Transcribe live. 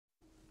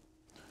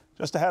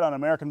Just ahead on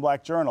American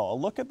Black Journal, a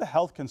look at the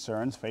health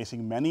concerns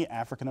facing many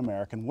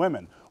African-American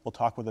women. We'll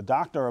talk with a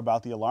doctor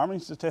about the alarming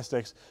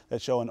statistics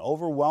that show an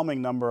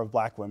overwhelming number of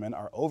black women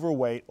are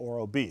overweight or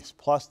obese.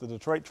 Plus, the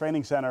Detroit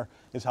Training Center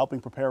is helping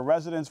prepare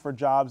residents for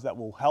jobs that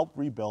will help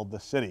rebuild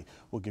the city.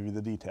 We'll give you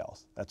the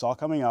details. That's all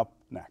coming up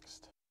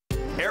next.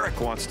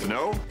 Eric wants to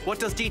know, what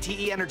does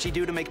DTE Energy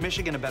do to make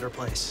Michigan a better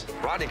place?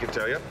 Rodney can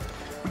tell you.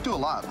 We do a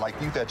lot, like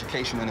youth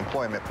education and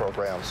employment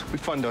programs. We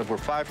fund over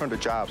 500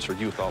 jobs for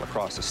youth all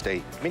across the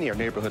state. Many are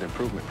neighborhood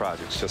improvement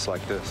projects just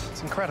like this.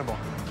 It's incredible.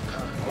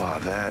 Wow,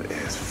 that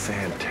is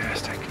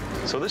fantastic.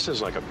 So this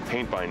is like a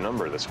paint by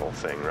number, this whole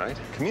thing, right?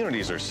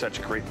 Communities are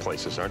such great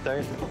places, aren't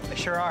they? They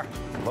sure are.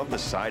 I love the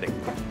siding.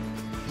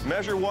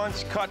 Measure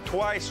once, cut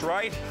twice,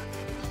 right?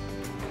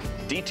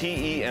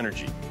 DTE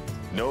Energy.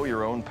 Know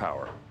your own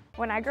power.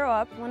 When I grow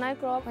up, I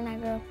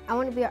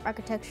want to be an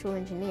architectural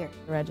engineer.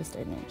 A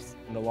registered nurse.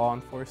 In the law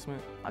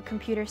enforcement. a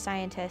computer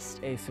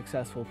scientist. A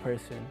successful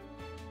person.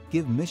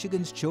 Give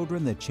Michigan's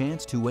children the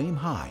chance to aim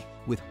high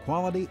with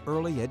quality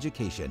early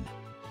education.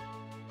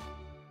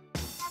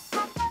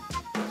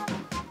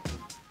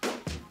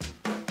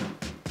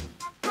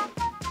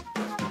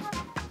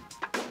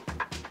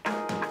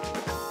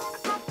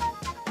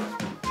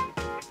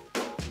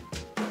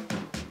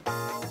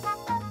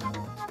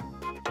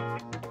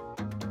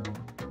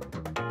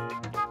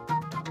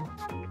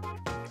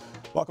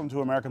 Welcome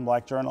to American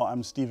Black Journal.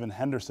 I'm Stephen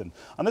Henderson.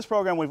 On this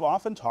program, we've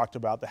often talked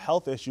about the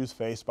health issues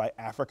faced by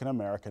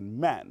African-American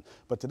men.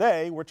 But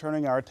today, we're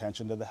turning our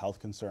attention to the health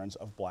concerns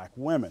of black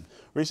women.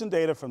 Recent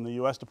data from the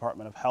U.S.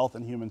 Department of Health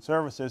and Human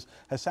Services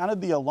has sounded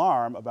the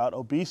alarm about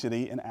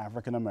obesity in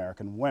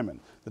African-American women.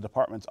 The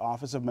department's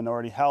Office of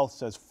Minority Health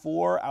says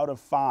 4 out of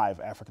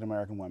 5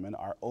 African-American women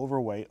are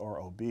overweight or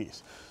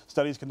obese.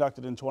 Studies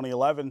conducted in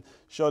 2011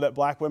 show that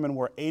black women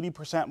were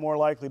 80% more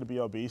likely to be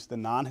obese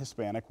than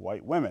non-Hispanic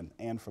white women.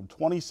 And from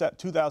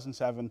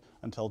 2007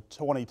 until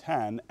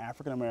 2010,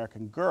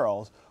 African-American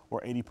girls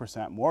were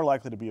 80% more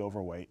likely to be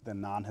overweight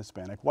than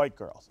non-Hispanic white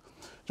girls.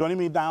 Joining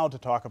me now to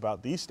talk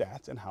about these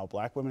stats and how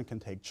black women can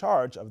take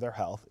charge of their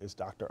health is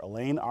Dr.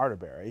 Elaine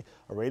Arterberry,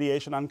 a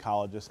radiation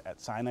oncologist at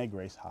Sinai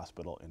Grace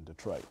Hospital in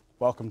Detroit.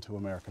 Welcome to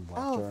American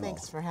Black Journal. Oh,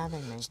 thanks for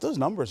having me. So those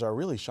numbers are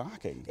really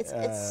shocking. It's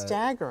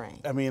staggering.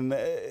 I mean,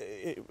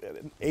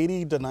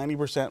 80 to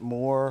 90%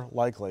 more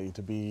likely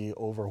to be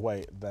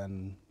overweight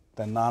than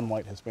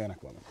non-white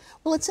Hispanic women.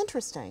 Well, it's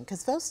interesting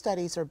because those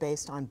studies are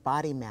based on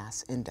body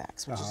mass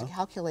index, which is a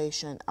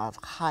calculation of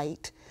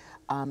height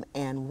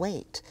and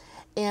weight.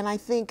 And I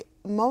think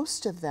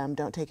most of them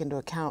don't take into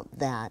account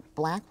that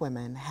black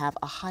women have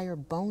a higher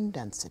bone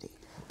density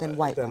than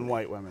white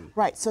women.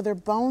 Right, so their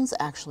bones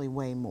actually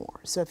weigh more.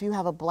 So if you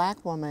have a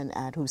black woman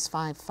who's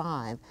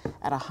 5'5",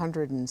 at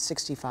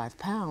 165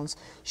 pounds,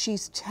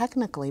 she's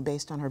technically,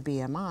 based on her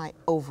BMI,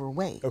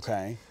 overweight.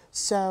 Okay.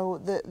 So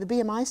the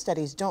BMI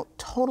studies don't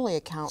totally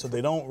account for... So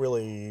they don't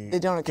really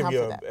give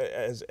you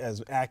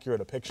as accurate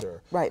a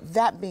picture. Right.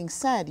 That being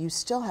said, you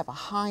still have a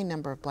high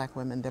number of black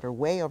women that are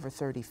way over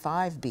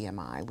 35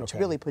 BMI, which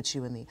really puts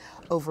you in the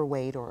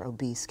overweight or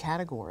obese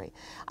category.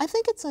 I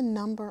think it's a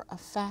number of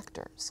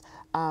factors.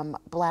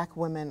 Black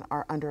women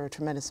are under a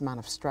tremendous amount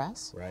of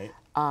stress. Right.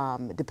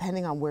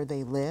 Depending on where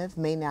they live,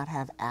 may not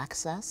have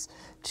access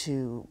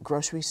to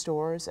grocery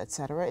stores, et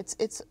cetera.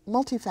 It's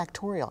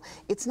multifactorial.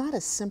 It's not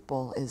as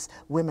simple as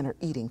women are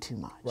eating too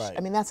much. Right. I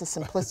mean, that's a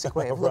simplistic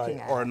way of looking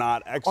at it. Or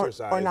not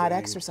exercising. Or not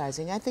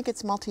exercising. I think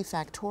it's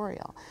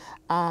multifactorial.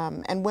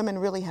 And women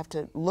really have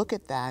to look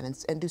at that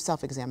and do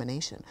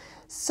self-examination.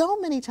 So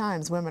many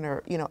times women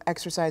are,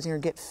 exercising or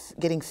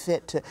getting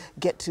fit to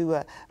get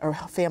to a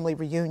family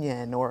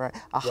reunion or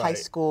a high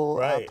school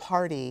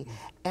party.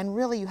 And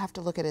really, you have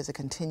to look at it as a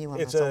continuum.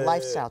 It's a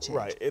lifestyle change.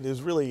 Right. It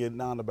is really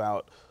not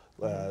about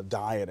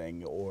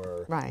dieting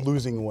or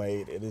losing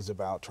weight. It is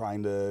about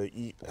trying to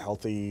eat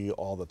healthy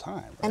all the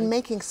time. Right? And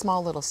making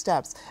small little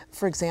steps.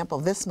 For example,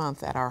 this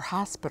month at our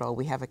hospital,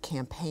 we have a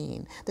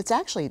campaign that's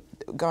actually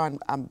gone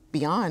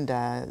beyond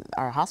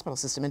our hospital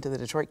system into the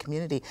Detroit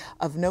community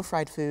of no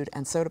fried food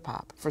and soda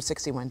pop for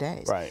 61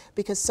 days. Right.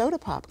 Because soda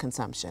pop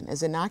consumption,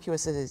 as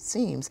innocuous as it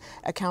seems,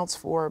 accounts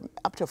for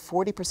up to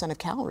 40% of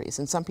calories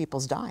in some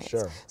people's diets.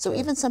 Sure, so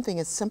even something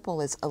as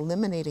simple as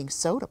eliminating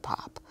soda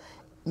pop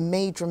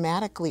may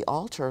dramatically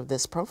alter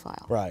this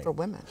profile for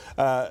women.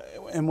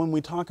 And when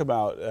we talk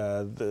about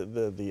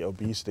the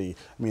obesity,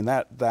 I mean,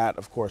 that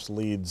of course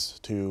leads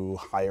to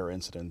higher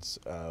incidence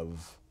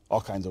of all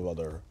kinds of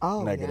other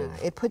negative.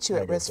 It puts you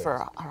at risk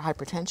for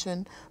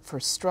hypertension, for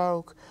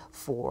stroke,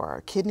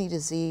 for kidney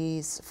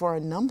disease, for a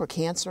number,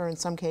 cancer in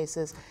some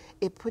cases.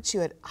 It puts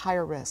you at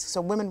higher risk.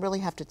 So women really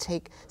have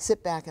to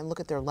sit back and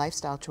look at their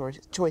lifestyle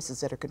choices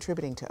that are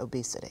contributing to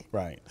obesity.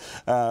 Right.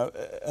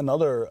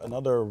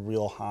 Another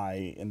real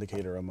high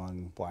indicator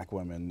among black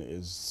women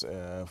is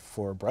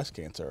for breast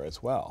cancer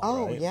as well.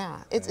 Oh, right?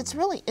 yeah. It's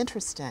really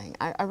interesting.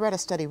 I read a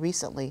study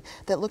recently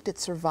that looked at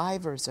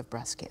survivors of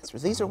breast cancer.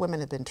 These are women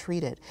who have been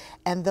treated,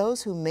 and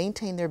those who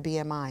maintain their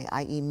BMI,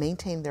 i.e.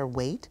 maintain their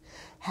weight,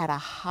 had a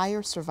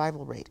higher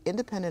survival rate,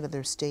 independent of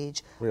their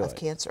stage of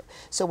cancer.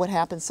 So what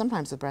happens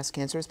sometimes with breast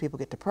cancer is people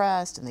get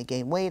depressed and they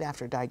gain weight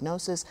after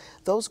diagnosis.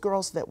 Those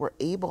girls that were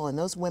able, and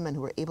those women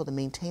who were able to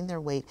maintain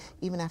their weight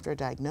even after a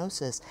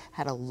diagnosis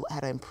had an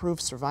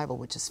improved survival,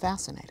 which is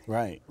fascinating.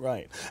 Right,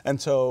 right.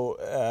 And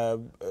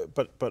so,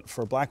 but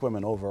for Black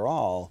women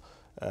overall,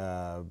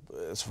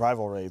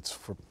 survival rates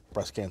for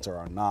breast cancer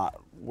are not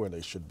where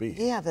they should be.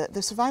 Yeah,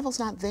 the survival's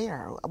not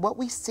there. What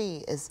we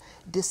see is,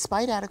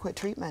 despite adequate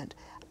treatment,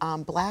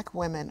 Black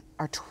women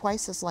are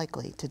twice as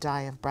likely to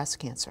die of breast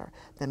cancer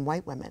than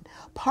white women.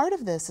 Part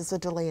of this is a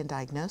delay in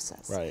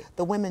diagnosis. Right.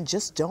 The women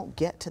just don't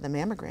get to the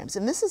mammograms,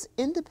 and this is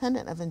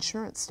independent of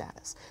insurance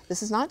status.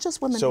 This is not just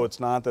women. So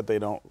it's not that they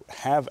don't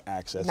have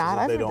access, it's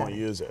that they don't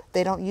use it.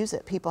 They don't use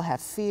it. People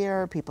have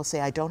fear. People say,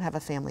 I don't have a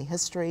family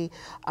history.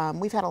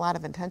 We've had a lot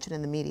of attention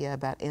in the media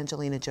about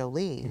Angelina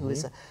Jolie, who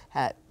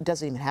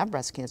doesn't even have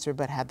breast cancer,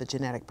 but had the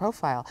genetic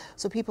profile.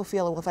 So people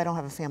feel, well, if I don't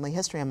have a family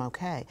history, I'm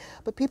okay.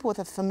 But people with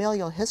a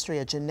familial history,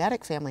 a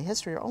genetic family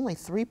history, are only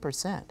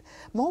 3%.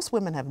 Most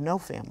women have no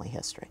family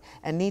history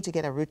and need to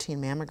get a routine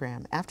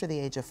mammogram after the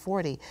age of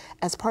 40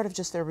 as part of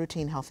just their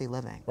routine healthy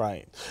living.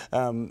 Right.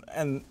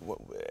 And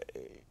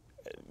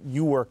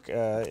you work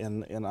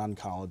in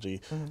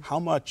oncology. How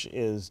much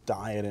is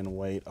diet and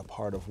weight a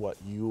part of what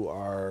you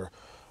are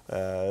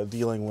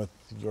dealing with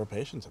your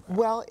patients about?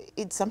 Well,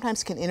 it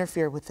sometimes can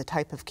interfere with the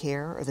type of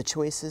care or the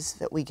choices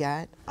that we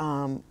get.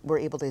 We're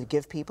able to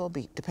give people,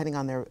 depending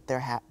on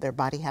their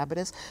body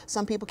habitus.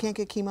 Some people can't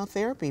get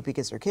chemotherapy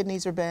because their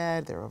kidneys are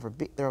bad,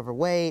 they're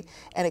overweight,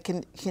 and it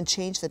can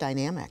change the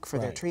dynamic for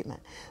their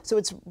treatment.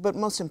 So but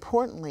most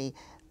importantly,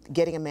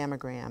 getting a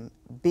mammogram,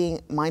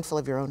 being mindful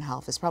of your own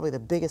health is probably the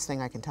biggest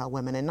thing I can tell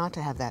women, and not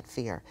to have that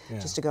fear,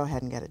 just to go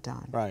ahead and get it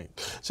done. Right.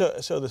 So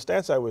the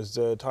stats I was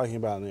talking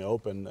about in the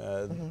open,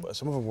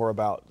 some of them were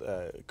about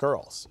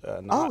girls,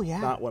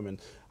 not women.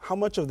 How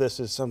much of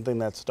this is something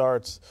that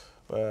starts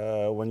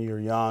when you're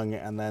young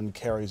and then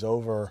carries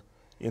over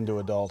into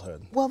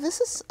adulthood? Well, this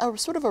is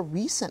sort of a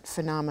recent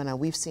phenomena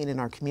we've seen in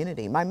our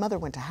community. My mother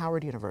went to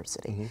Howard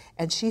University,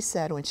 and she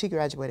said when she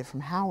graduated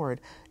from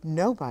Howard,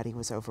 nobody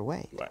was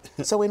overweight. Right.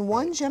 So in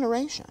one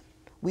generation,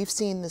 we've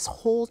seen this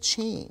whole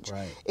change.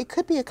 Right. It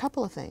could be a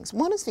couple of things.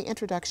 One is the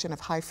introduction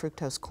of high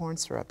fructose corn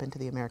syrup into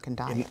the American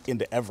diet.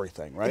 Into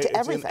everything, right? Into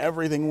everything. It's in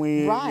everything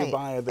we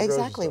buy at the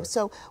exactly. grocery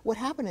store. So what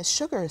happened is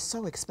sugar is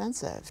so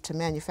expensive to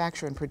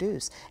manufacture and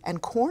produce,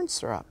 and corn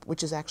syrup,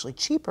 which is actually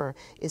cheaper,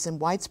 is in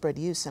widespread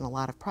use in a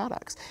lot of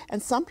products.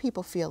 And some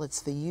people feel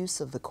it's the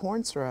use of the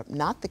corn syrup,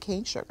 not the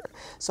cane sugar.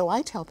 So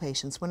I tell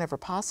patients, whenever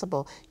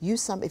possible,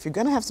 use some. If you're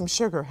going to have some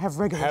sugar, have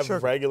regular sugar.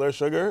 Have regular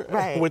sugar,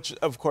 right? Which,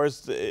 of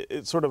course,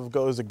 it sort of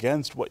goes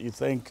against what you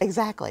think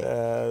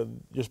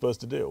you're supposed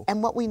to do.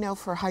 And what we know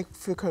for high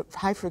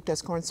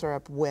fructose corn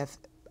syrup with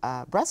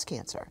breast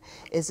cancer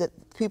is that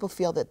people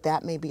feel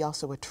that may be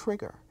also a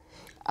trigger.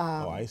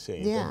 Oh, I see.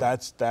 Yeah.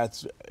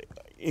 That's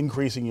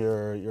increasing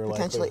your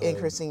potentially likelihood.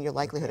 increasing your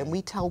likelihood. And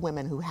we tell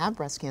women who have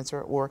breast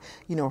cancer, or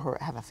who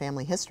have a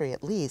family history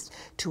at least,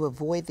 to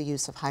avoid the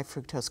use of high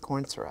fructose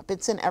corn syrup.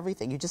 It's in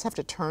everything. You just have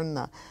to turn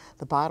the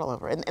bottle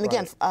over. And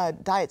again,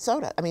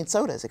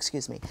 sodas,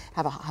 excuse me,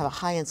 have a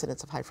high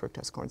incidence of high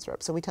fructose corn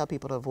syrup. So we tell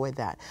people to avoid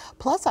that.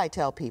 Plus, I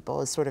tell people,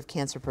 as sort of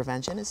cancer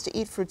prevention, is to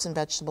eat fruits and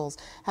vegetables,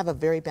 have a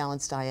very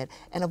balanced diet,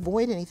 and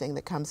avoid anything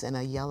that comes in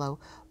a yellow,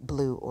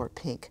 blue, or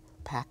pink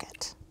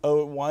packet.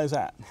 Oh, why is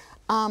that?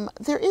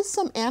 There is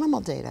some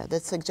animal data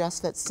that suggests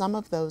that some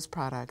of those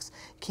products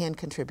can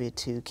contribute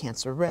to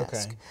cancer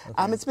risk.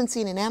 Okay. It's been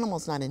seen in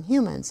animals, not in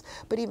humans,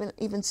 but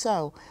even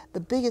so,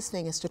 the biggest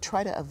thing is to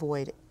try to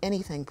avoid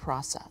anything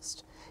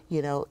processed.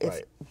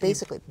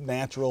 Basically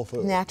natural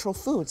foods. Natural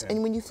foods. Yeah.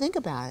 And when you think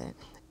about it,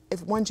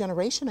 if one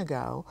generation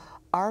ago,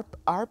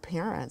 our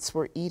parents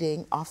were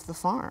eating off the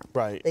farm.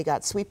 Right. They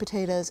got sweet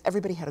potatoes.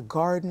 Everybody had a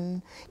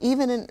garden,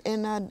 even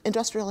in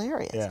industrial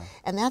areas. Yeah.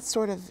 And that's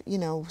sort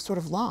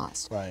of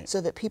lost. Right.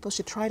 So that people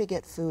should try to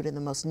get food in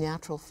the most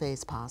natural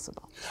phase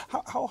possible.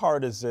 How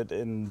hard is it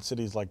in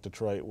cities like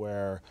Detroit,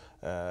 where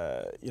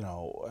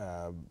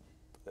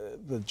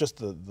just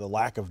the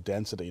lack of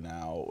density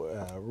now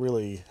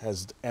really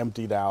has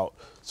emptied out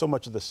so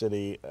much of the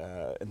city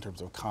in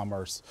terms of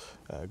commerce,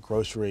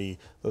 grocery,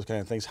 those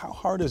kind of things. How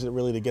hard is it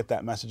really to get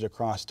that message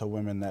across to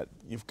women that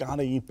you've got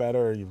to eat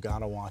better, you've got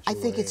to watch your I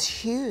think weight? it's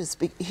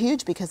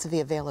huge because of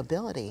the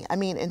availability. I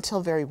mean,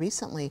 until very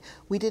recently,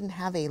 we didn't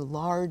have a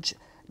large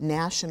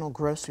national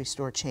grocery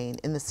store chain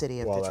in the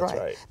city of Detroit. That's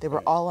right. They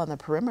were all on the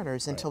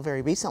perimeters until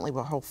very recently,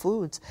 where Whole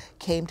Foods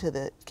came to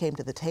the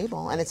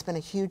table, and it's been a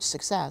huge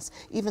success,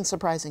 even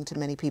surprising to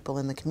many people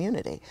in the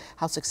community,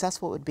 how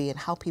successful it would be and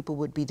how people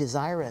would be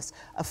desirous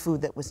of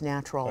food that was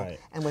natural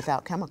and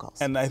without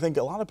chemicals. And I think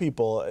a lot of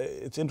people,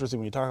 it's interesting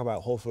when you talk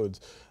about Whole Foods,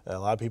 a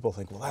lot of people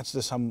think, well, that's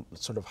just some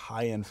sort of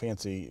high-end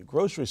fancy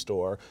grocery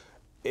store.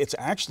 it's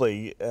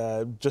actually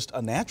just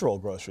a natural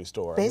grocery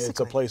store. Basically. I mean, it's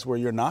a place where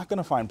you're not going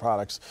to find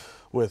products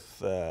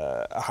with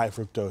a high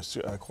fructose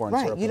corn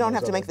syrup. Right, you don't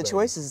have to make the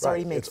choices, it's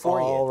already made for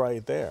you. It's all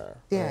right there.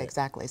 Yeah, right.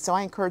 exactly. So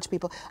I encourage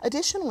people.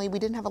 Additionally, we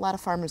didn't have a lot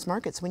of farmers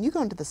markets. When you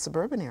go into the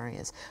suburban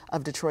areas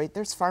of Detroit,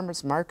 there's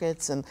farmers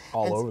markets and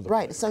all over the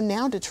right. place. So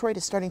now Detroit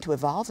is starting to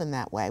evolve in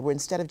that way, where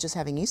instead of just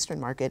having Eastern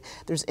Market,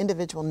 there's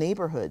individual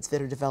neighborhoods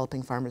that are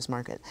developing farmers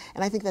market.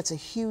 And I think that's a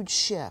huge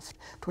shift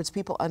towards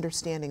people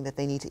understanding that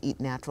they need to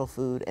eat natural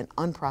food and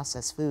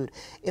unprocessed food.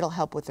 It'll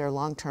help with their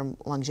long-term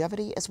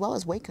longevity as well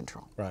as weight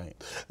control. Right.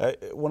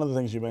 One of the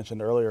things you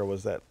mentioned earlier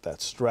was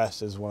that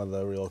stress is one of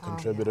the real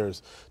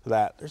contributors to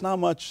that. There's not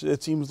much,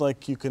 it seems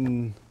like, you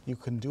can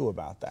do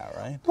about that,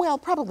 right? Well,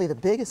 probably the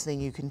biggest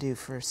thing you can do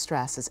for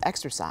stress is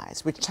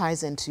exercise, which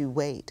ties into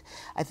weight.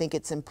 I think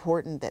it's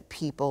important that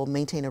people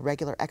maintain a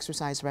regular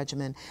exercise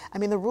regimen. I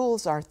mean, the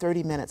rules are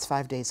 30 minutes,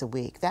 5 days a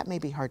week. That may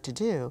be hard to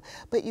do,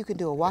 but you can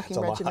do a walking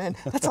regimen.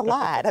 That's a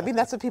lot. I mean,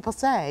 that's what people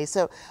say.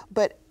 So,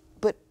 but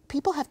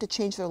people have to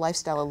change their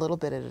lifestyle a little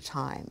bit at a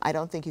time. I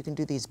don't think you can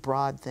do these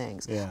broad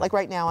things. Yeah. Like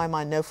right now, I'm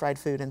on no fried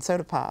food and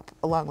soda pop,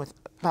 along with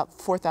about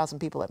 4,000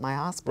 people at my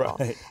hospital.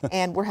 Right.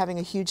 And we're having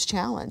a huge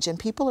challenge, and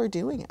people are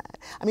doing it.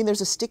 I mean,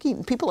 there's a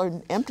sticky, people are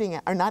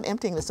not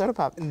emptying the soda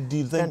pop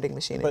vending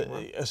machine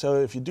anymore. So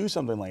if you do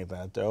something like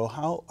that, though,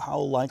 how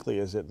likely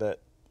is it that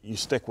you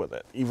stick with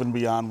it, even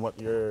beyond what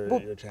your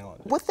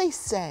challenge is? What they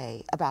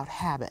say about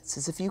habits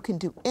is if you can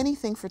do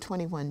anything for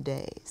 21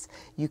 days,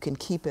 you can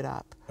keep it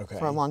up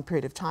for a long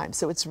period of time.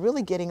 So it's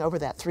really getting over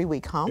that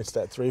 3-week hump. It's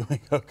that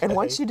 3-week, okay. And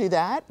once you do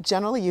that,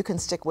 generally you can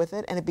stick with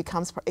it, and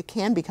it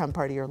can become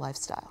part of your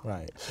lifestyle.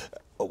 Right.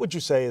 What would you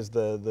say is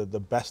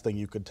the best thing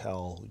you could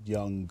tell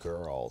young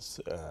girls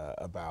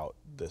about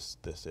this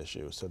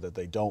issue so that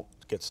they don't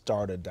get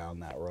started down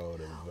that road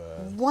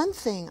of... One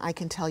thing I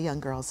can tell young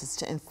girls is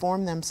to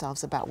inform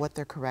themselves about what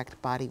their correct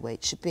body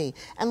weight should be.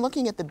 And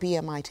looking at the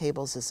BMI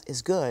tables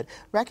is good,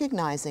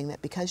 recognizing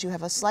that because you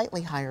have a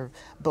slightly higher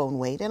bone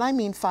weight, and I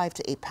mean 5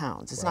 to 8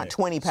 pounds, it's not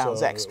 20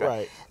 pounds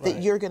extra,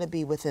 that you're going to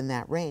be within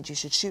that range. You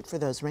should shoot for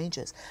those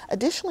ranges.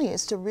 Additionally,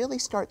 is to really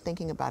start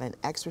thinking about an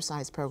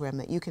exercise program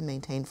that you can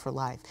maintain for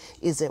life.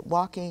 Is it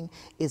walking?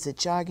 Is it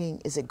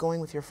jogging? Is it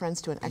going with your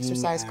friends to an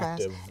exercise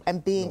class?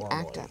 And being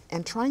active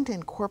and trying to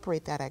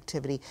incorporate that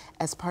activity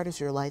as part of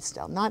your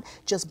lifestyle, not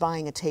just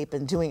buying a tape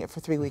and doing it for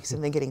 3 weeks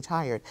and then getting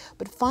tired,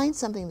 but find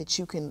something that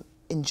you can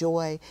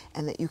enjoy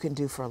and that you can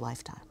do for a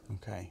lifetime.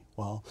 Okay,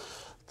 well,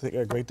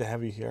 great to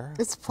have you here.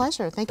 It's a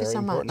pleasure. Thank you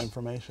so much. Very important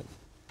information.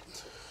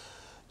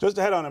 Just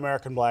ahead on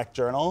American Black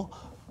Journal,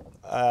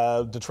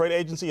 Detroit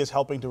agency is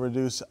helping to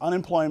reduce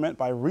unemployment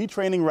by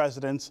retraining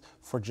residents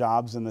for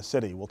jobs in the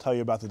city. We'll tell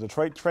you about the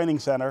Detroit Training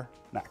Center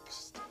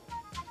next.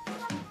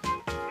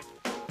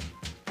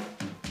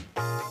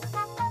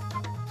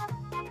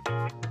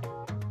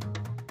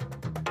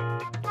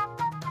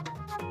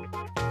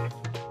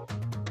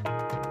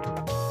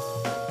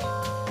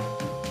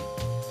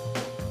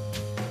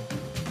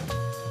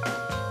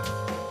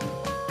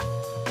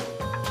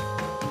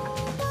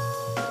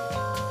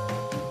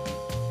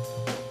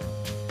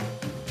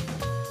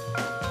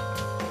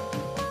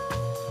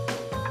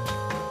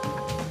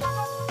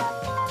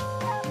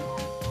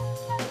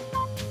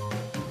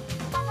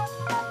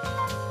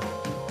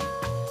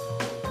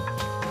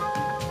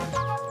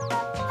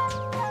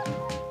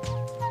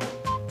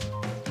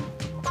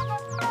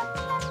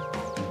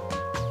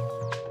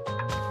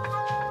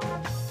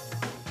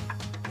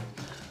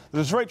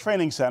 The Detroit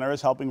Training Center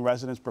is helping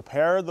residents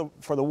prepare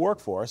for the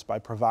workforce by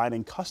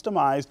providing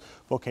customized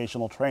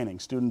vocational training.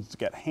 Students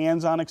get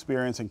hands-on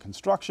experience in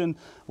construction,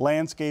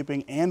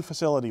 landscaping, and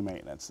facility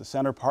maintenance. The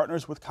center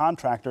partners with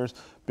contractors,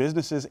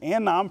 businesses,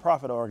 and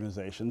nonprofit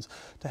organizations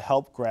to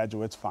help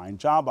graduates find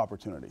job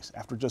opportunities.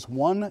 After just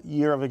 1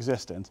 year of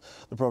existence,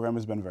 the program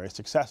has been very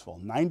successful.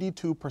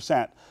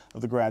 92% of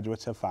the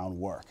graduates have found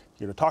work.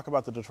 Here to talk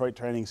about the Detroit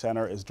Training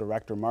Center is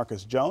Director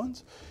Marcus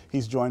Jones.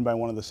 He's joined by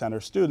one of the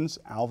center's students,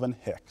 Alvin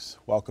Hicks.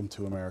 Welcome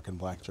to American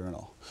Black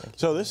Journal.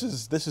 So this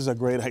is a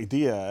great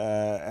idea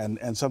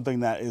and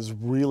something that is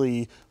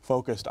really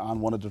focused on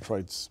one of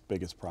Detroit's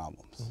biggest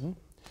problems. Mm-hmm.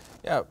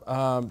 Yeah,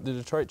 the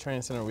Detroit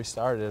Training Center, we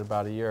started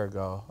about a year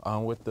ago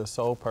with the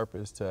sole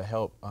purpose to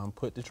help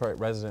put Detroit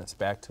residents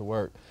back to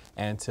work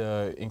and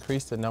to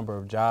increase the number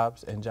of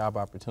jobs and job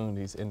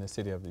opportunities in the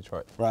city of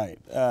Detroit. Right,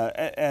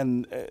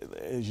 and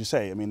as you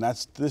say, I mean,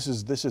 this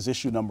is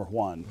issue number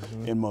one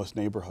in most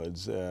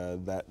neighborhoods.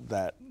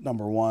 That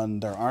number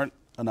one, there aren't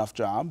enough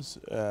jobs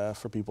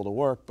for people to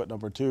work, but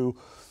number two,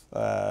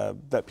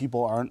 that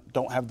people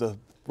don't have the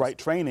right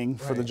training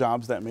for the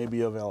jobs that may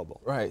be available.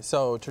 Right.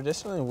 So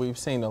traditionally, we've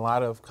seen a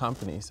lot of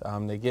companies.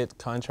 They get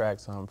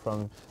contracts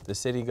from the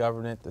city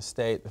government, the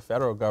state, the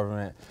federal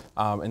government,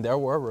 and there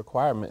were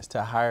requirements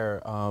to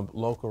hire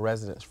local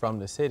residents from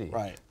the city.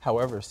 Right.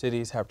 However,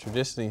 cities have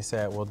traditionally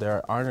said, well,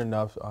 there aren't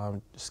enough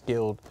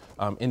skilled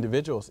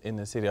individuals in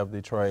the city of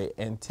Detroit,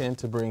 and tend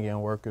to bring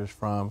in workers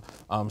from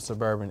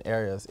suburban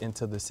areas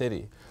into the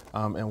city.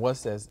 And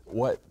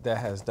what that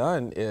has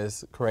done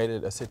is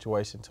created a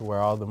situation to where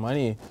all the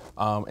money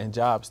and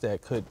jobs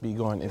that could be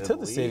going into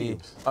the city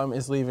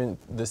is leaving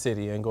the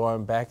city and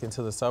going back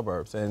into the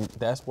suburbs. And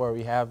that's where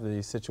we have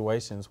these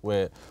situations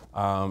with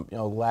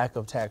lack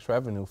of tax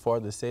revenue for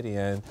the city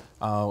and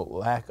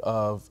lack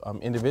of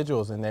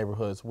individuals in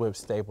neighborhoods with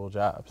stable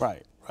jobs.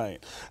 Right,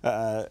 right.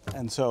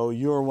 And so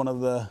you're one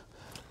of the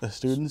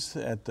students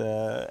at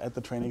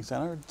the training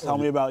center. Tell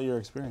me about your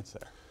experience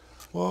there.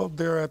 Well,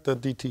 there at the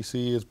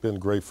DTC, it's been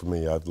great for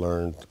me. I've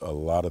learned a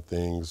lot of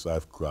things.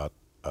 I've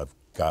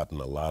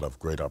gotten a lot of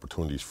great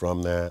opportunities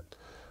from that.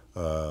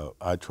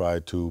 I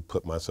try to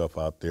put myself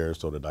out there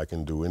so that I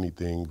can do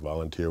anything,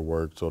 volunteer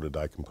work, so that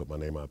I can put my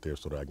name out there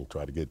so that I can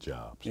try to get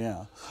jobs.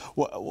 Yeah.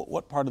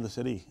 What part of the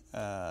city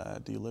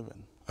do you live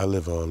in? I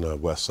live on the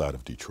west side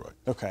of Detroit.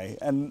 Okay.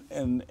 And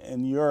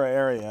in your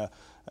area,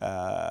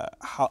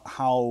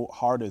 how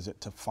hard is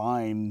it to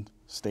find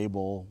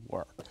stable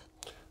work?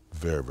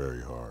 Very,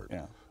 very hard.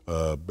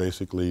 Yeah.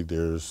 Basically,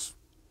 there's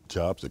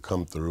jobs that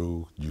come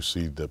through. You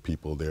see the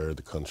people there,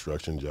 the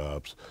construction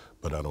jobs,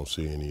 but I don't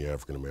see any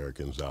African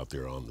Americans out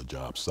there on the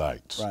job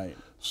sites. Right.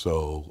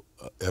 So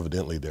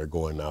evidently they're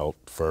going out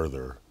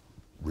further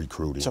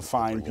recruiting. To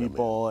find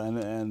people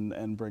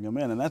and bring them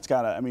in. And that's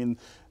got to, I mean,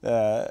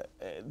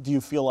 do you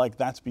feel like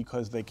that's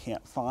because they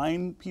can't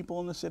find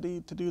people in the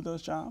city to do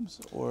those jobs?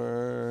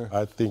 Or?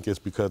 I think it's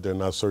because they're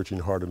not searching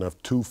hard enough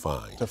to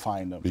find. To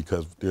find them.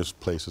 Because there's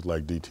places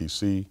like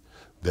DTC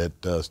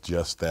that does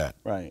just that.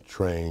 Right.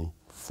 Train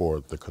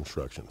for the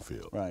construction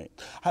field. Right.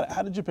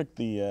 How did you pick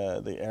the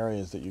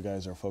areas that you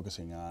guys are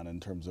focusing on in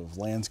terms of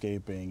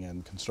landscaping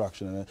and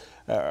construction?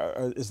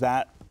 Is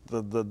that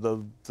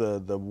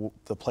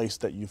the place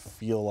that you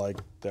feel like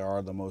there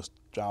are the most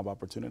job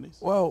opportunities?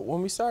 Well,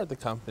 when we started the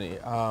company,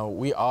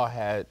 we all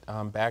had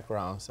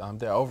backgrounds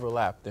that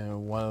overlapped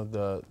in one of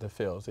the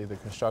fields, either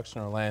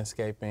construction or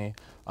landscaping,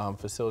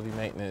 facility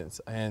maintenance,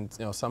 and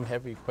some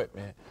heavy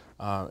equipment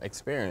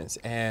experience.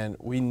 And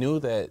we knew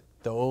that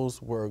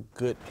those were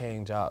good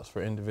paying jobs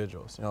for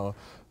individuals.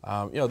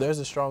 There's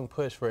a strong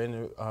push for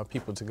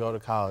people to go to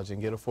college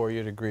and get a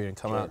 4-year degree and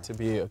come out to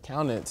be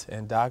accountants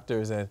and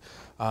doctors and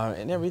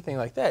everything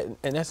like that,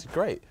 and that's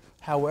great.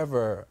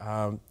 However,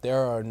 there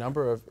are a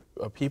number of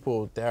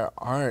people that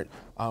aren't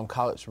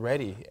college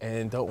ready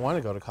and don't want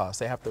to go to college.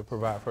 They have to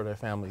provide for their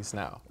families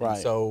now. Right.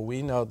 And so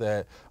we know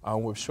that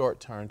with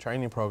short-term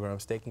training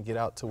programs, they can get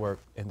out to work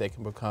and they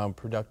can become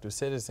productive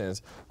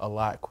citizens a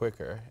lot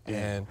quicker.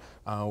 Yeah.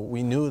 And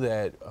we knew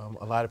that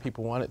a lot of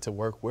people wanted to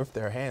work with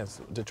their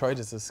hands. Detroit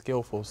is a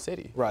skillful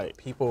city. Right.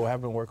 People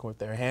have been working with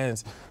their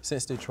hands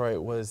since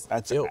Detroit was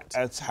built.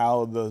 That's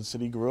how the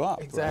city grew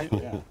up.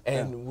 Exactly. Right? Yeah.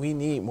 And we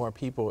need more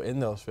people in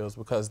those fields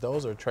because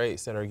those are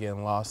traits that are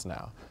getting lost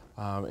now.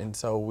 And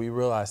so we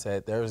realized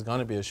that there's going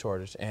to be a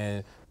shortage,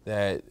 and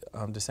that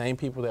the same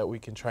people that we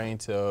can train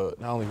to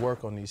not only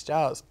work on these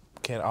jobs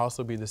can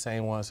also be the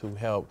same ones who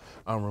help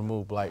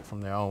remove blight from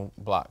their own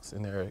blocks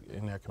in their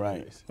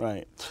communities.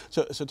 Right, right.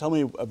 So tell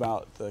me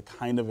about the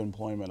kind of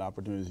employment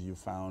opportunities you've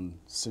found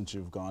since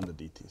you've gone to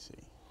DTC.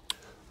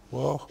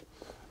 Well,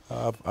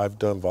 I've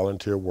done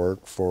volunteer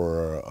work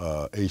for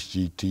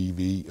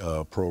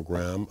HGTV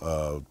program,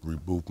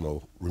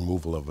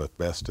 removal of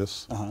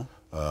asbestos.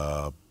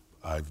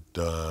 I've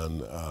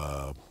done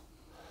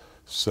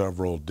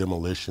several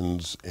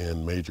demolitions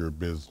in major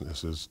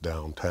businesses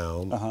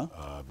downtown.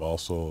 I've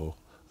also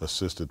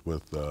assisted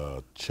with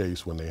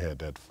Chase when they had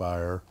that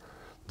fire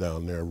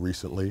down there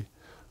recently.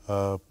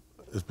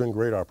 It's been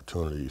great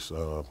opportunities.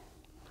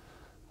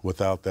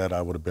 Without that,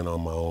 I would have been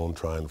on my own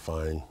trying to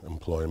find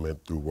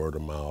employment through word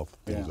of mouth,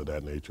 things of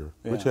that nature,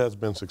 which has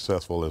been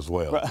successful as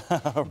well,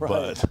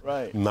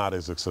 but not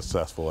as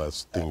successful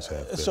as things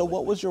have been. So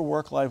what was your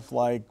work life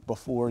like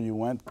before you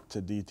went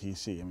to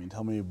DTC? I mean,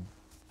 tell me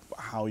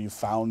how you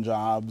found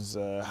jobs,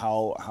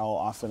 how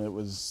often it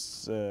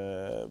was,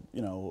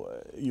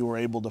 you were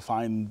able to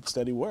find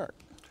steady work.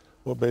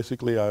 Well,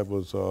 basically, I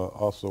was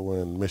also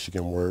in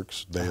Michigan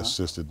Works. They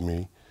assisted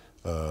me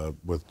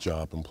with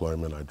job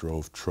employment. I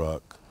drove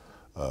truck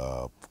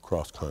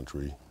cross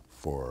country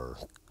for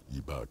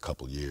about a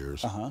couple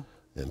years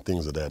and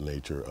things of that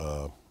nature.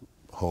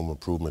 Home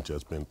improvement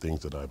just been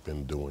things that I've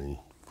been doing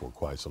for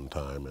quite some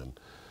time, and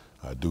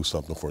I do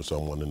something for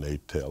someone and they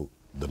tell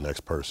the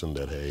next person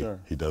that, hey,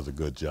 he does a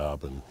good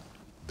job, and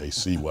they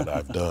see what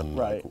I've done.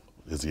 Like,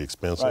 is he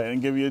expensive? Right,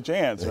 and give you a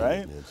chance,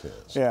 right? Give me a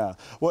chance. Yeah.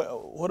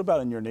 What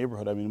about in your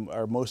neighborhood? I mean,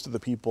 are most of the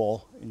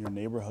people in your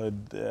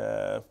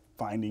neighborhood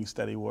finding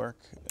steady work?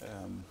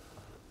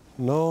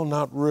 No,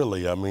 not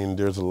really. I mean,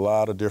 there's a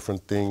lot of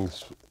different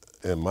things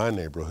in my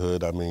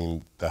neighborhood, I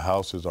mean, the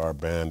houses are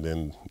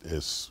abandoned.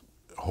 It's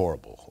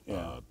horrible,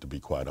 to be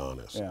quite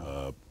honest.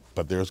 Yeah.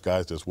 But there's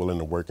guys that's willing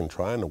to work and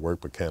trying to work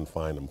but can't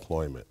find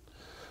employment.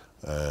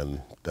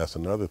 And that's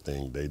another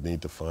thing. They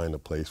need to find a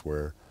place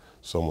where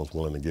someone's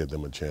willing to give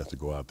them a chance to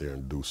go out there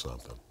and do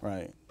something.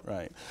 Right,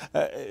 right.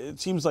 It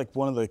seems like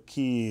one of the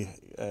key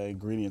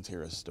ingredients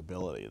here is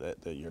stability,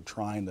 that you're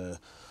trying to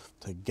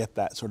get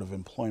that sort of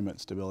employment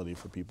stability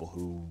for people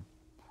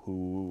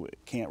who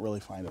can't really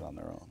find it on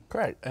their own.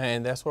 Correct,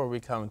 and that's where we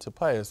come into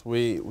play. Is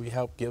we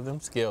help give them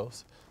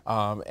skills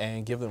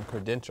and give them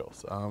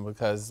credentials,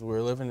 because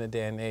we're living in a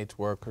day and age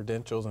where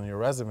credentials on your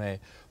resume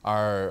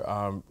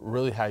are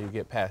really how you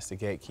get past the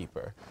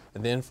gatekeeper.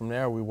 And then from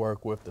there we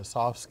work with the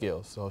soft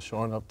skills, so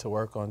showing up to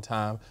work on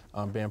time,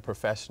 being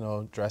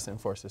professional, dressing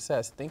for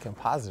success, thinking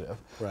positive.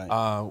 Right.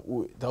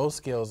 Those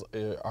skills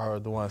are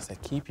the ones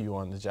that keep you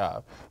on the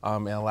job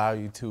and allow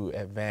you to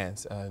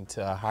advance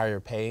to higher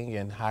paying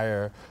and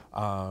higher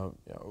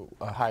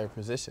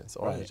positions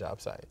on the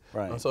job site.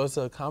 Right. So it's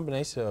a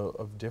combination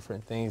of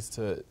different things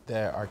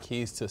that are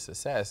keys to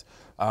success,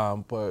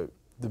 but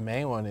the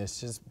main one is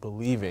just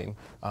believing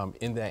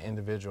in that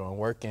individual and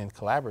working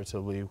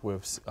collaboratively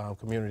with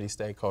community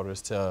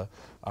stakeholders to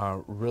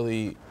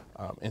really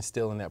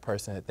instill in that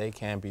person that they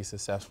can be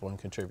successful and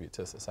contribute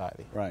to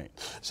society. Right.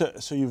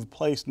 So you've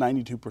placed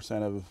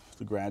 92% of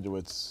the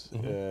graduates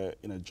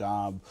in a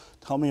job.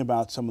 Tell me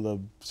about some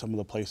of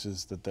the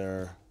places that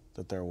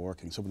they're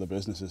working, some of the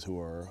businesses who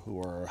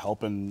are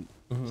helping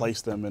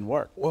place them in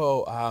work.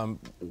 Well,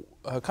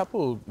 a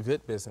couple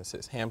good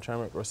businesses,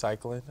 Hamtramck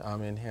Recycling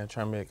in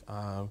Hamtramck,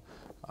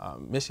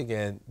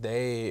 Michigan,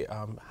 they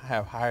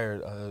have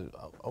hired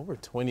over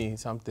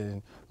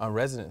 20-something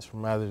residents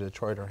from either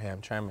Detroit or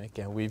Hamtramck,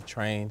 and we've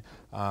trained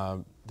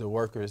the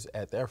workers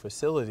at their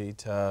facility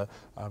to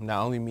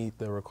not only meet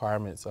the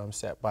requirements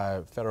set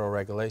by federal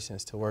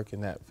regulations to work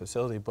in that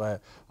facility, but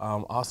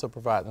also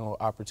provide them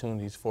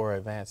opportunities for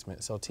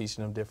advancement. So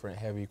teaching them different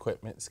heavy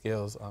equipment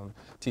skills,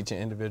 teaching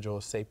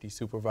individuals safety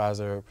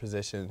supervisor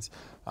positions.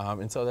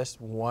 And so that's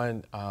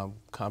one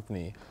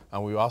company.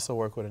 We also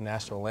work with a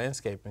national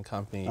landscaping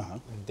company,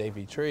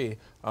 Davy Tree,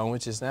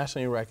 which is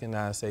nationally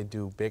recognized. They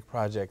do big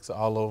projects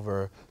all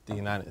over the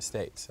United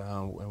States.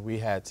 And we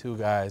had two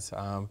guys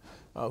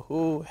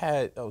who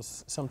had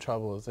some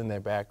troubles in their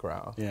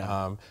background.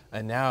 Yeah.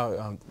 And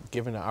now,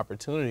 given the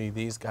opportunity,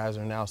 these guys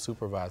are now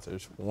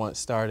supervisors. Once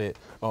started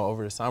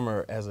over the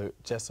summer as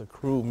just a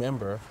crew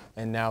member,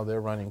 and now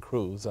they're running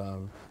crews.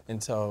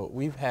 And so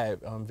we've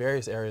had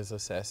various areas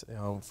of success,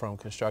 from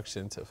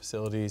construction to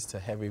facilities to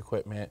heavy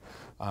equipment,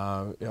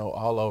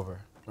 all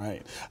over.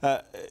 Right.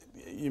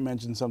 You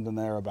mentioned something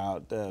there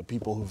about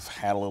people who've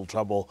had a little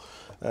trouble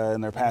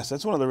in their past.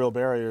 That's one of the real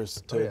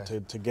barriers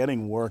to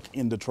getting work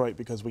in Detroit,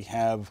 because we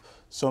have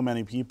so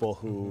many people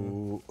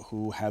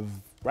who have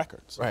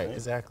records. Right,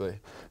 exactly.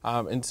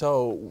 And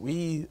so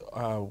we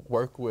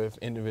work with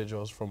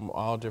individuals from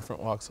all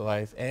different walks of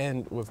life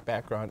and with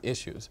background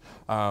issues.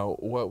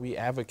 What we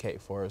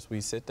advocate for is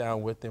we sit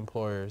down with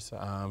employers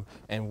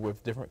and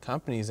with different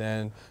companies,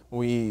 and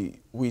we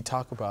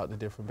talk about the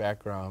different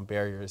background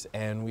barriers,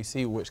 and we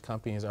see which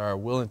companies are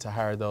willing to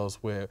hire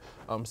those with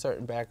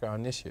certain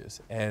background issues.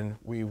 And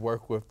we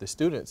work with the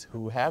students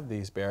who have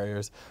these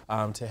barriers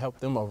to help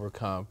them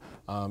overcome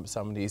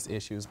some of these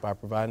issues by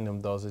providing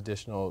them those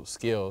additional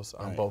skills,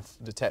 both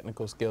the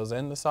technical skills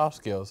and the soft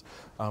skills,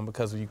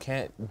 because you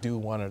can't do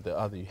one or the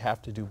other. You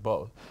have to do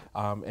both.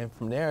 And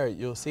from there,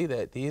 you'll see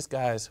that these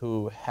guys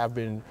who have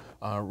been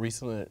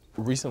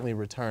recently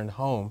returned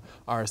home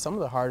are some of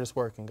the hardest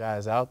working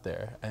guys out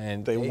there,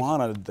 and they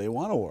want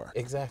to work.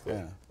 Exactly.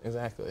 Yeah.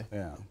 Exactly.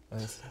 Yeah.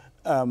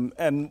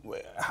 And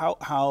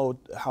how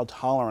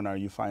tolerant are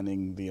you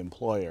finding the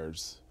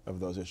employers of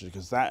those issues?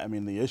 Because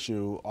the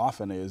issue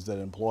often is that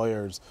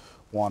employers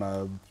want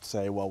to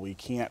say, well, we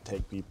can't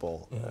take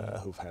people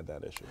who've had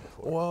that issue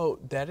before. Well,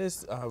 that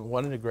is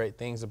one of the great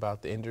things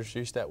about the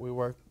industries that we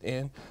work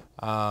in.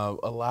 A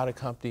lot of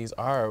companies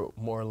are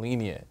more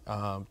lenient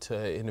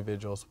to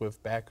individuals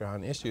with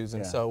background issues,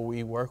 and so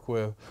we work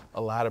with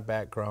a lot of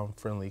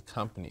background-friendly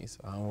companies.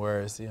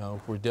 Whereas,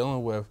 if we're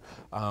dealing with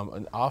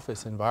an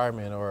office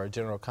environment or a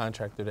general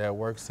contractor that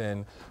works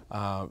in,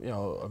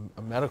 a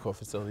medical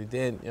facility,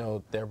 then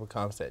there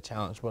becomes that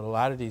challenge. But a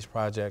lot of these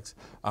projects,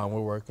 we're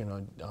working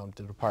on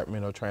the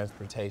Department of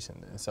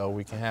Transportation, and so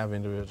we can have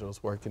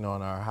individuals working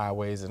on our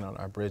highways and on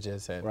our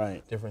bridges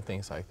and different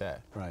things like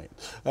that. Right.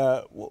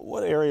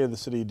 What area of the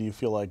city do you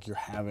feel like you're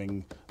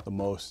having the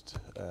most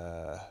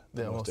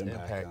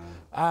impact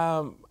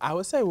on? I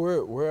would say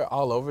we're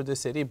all over the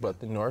city, but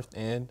the North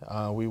End,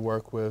 we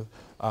work with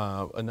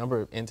a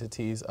number of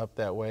entities up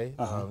that way.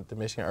 The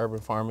Michigan Urban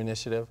Farm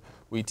Initiative.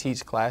 We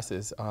teach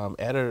classes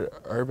at an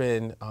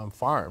urban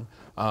farm,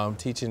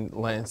 teaching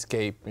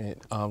landscape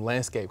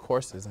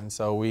courses. And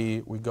so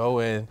we go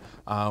in,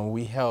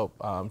 we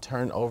help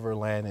turn over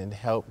land and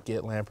help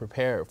get land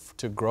prepared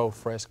to grow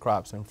fresh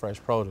crops and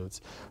fresh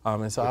produce.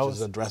 And so Which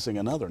is addressing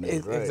another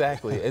need, right?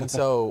 Exactly. And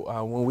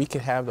so when we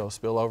can have those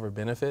spillover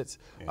benefits,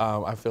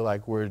 I feel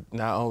like we're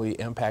not only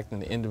impacting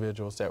the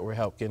individuals that we're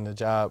helping get in the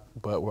job,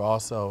 but we're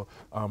also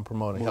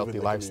promoting healthy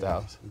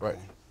lifestyles. Okay. Right.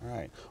 All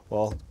right.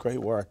 Well, great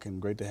work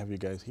and great to have you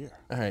guys here.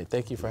 All right.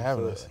 Thank you for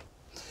having us.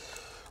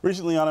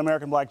 Recently on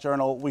American Black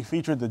Journal, we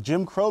featured the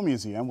Jim Crow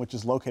Museum, which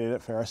is located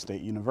at Ferris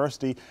State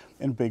University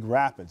in Big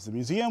Rapids. The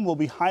museum will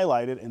be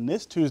highlighted in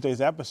this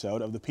Tuesday's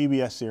episode of the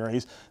PBS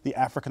series, The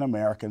African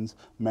Americans,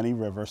 Many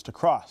Rivers to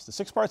Cross. The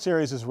 6-part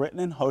series is written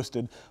and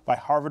hosted by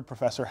Harvard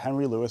professor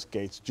Henry Louis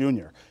Gates,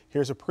 Jr.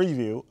 Here's a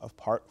preview of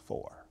Part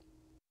 4.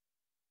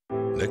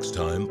 Next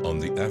time on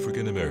The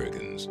African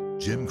Americans,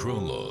 Jim Crow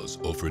laws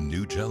offer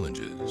new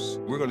challenges.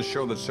 We're going to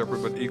show that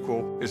separate but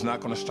equal is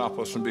not going to stop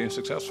us from being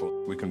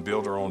successful. We can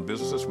build our own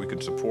businesses, we can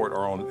support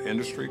our own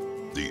industry.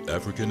 The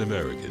African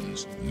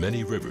Americans,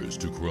 Many Rivers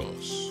to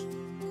Cross.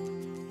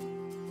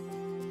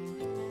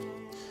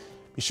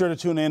 Be sure to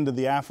tune in to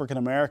The African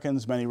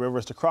Americans, Many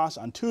Rivers to Cross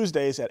on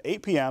Tuesdays at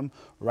 8 p.m.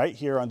 right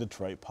here on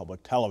Detroit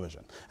Public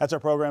Television. That's our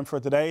program for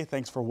today.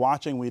 Thanks for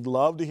watching. We'd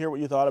love to hear what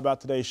you thought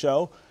about today's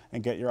show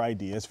and get your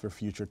ideas for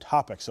future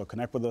topics. So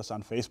connect with us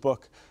on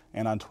Facebook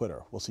and on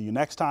Twitter. We'll see you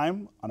next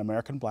time on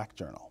American Black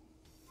Journal.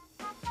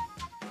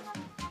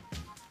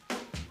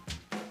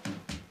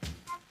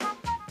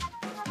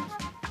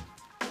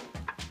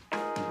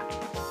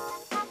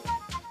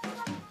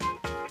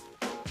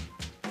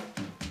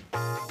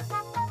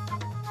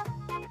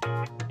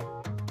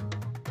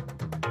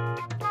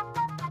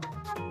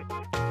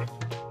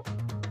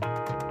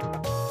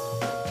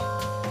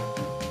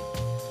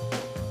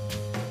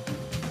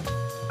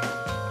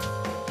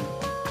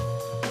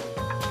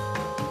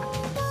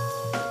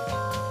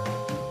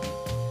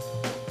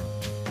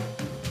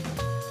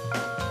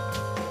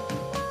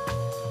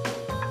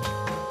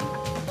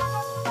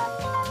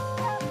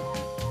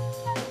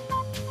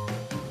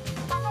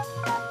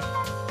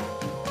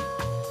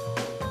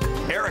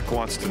 Eric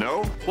wants to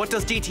know. What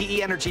does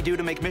DTE Energy do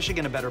to make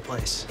Michigan a better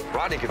place?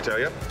 Rodney can tell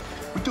you.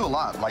 We do a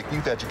lot, like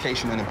youth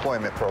education and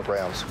employment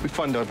programs. We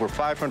fund over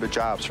 500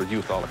 jobs for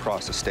youth all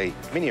across the state.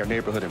 Many are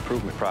neighborhood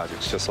improvement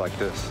projects just like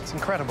this. It's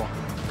incredible.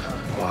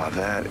 Wow,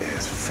 that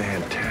is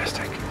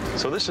fantastic.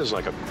 So this is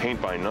like a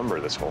paint by number,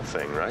 this whole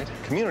thing, right?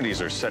 Communities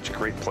are such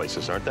great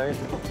places, aren't they?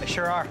 They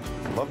sure are.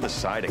 Love the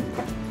siding.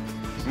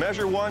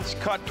 Measure once,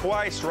 cut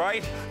twice,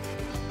 right?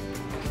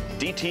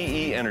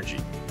 DTE Energy.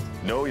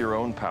 Know your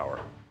own power.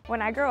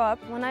 When I grow up,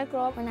 I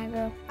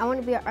want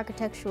to be an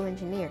architectural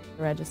engineer.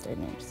 Registered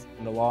nurse.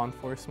 The law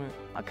enforcement.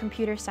 A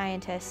computer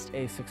scientist.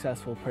 A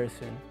successful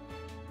person.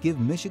 Give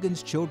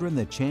Michigan's children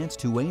the chance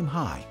to aim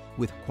high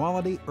with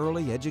quality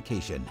early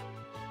education.